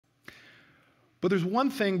But there's one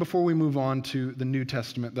thing before we move on to the New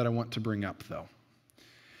Testament that I want to bring up, though.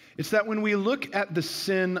 It's that when we look at the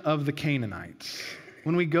sin of the Canaanites,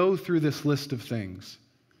 when we go through this list of things,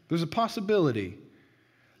 there's a possibility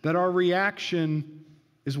that our reaction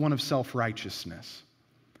is one of self-righteousness,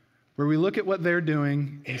 where we look at what they're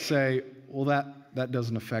doing and say, well, that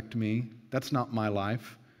doesn't affect me. That's not my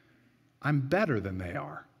life. I'm better than they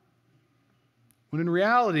are. When in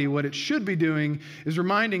reality, what it should be doing is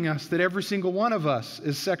reminding us that every single one of us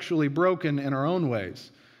is sexually broken in our own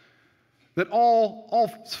ways. That all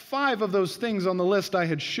 5 of those things on the list I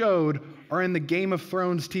had showed are in the Game of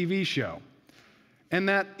Thrones TV show. And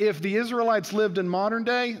that if the Israelites lived in modern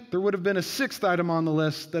day, there would have been a 6th item on the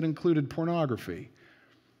list that included pornography.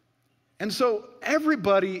 And so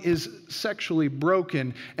everybody is sexually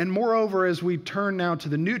broken. And moreover, as we turn now to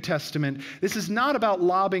the New Testament, this is not about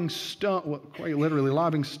quite literally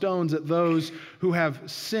lobbing stones at those who have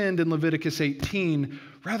sinned in Leviticus 18.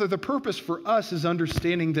 Rather, the purpose for us is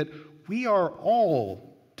understanding that we are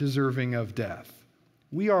all deserving of death.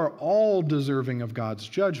 We are all deserving of God's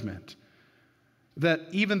judgment. That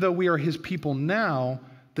even though we are his people now,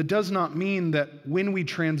 that does not mean that when we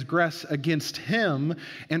transgress against him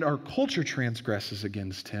and our culture transgresses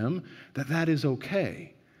against him, that is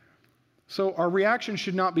okay. So our reaction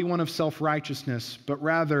should not be one of self-righteousness, but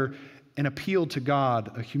rather an appeal to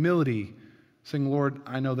God, a humility, saying, Lord,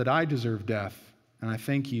 I know that I deserve death, and I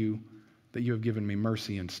thank you that you have given me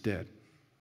mercy instead.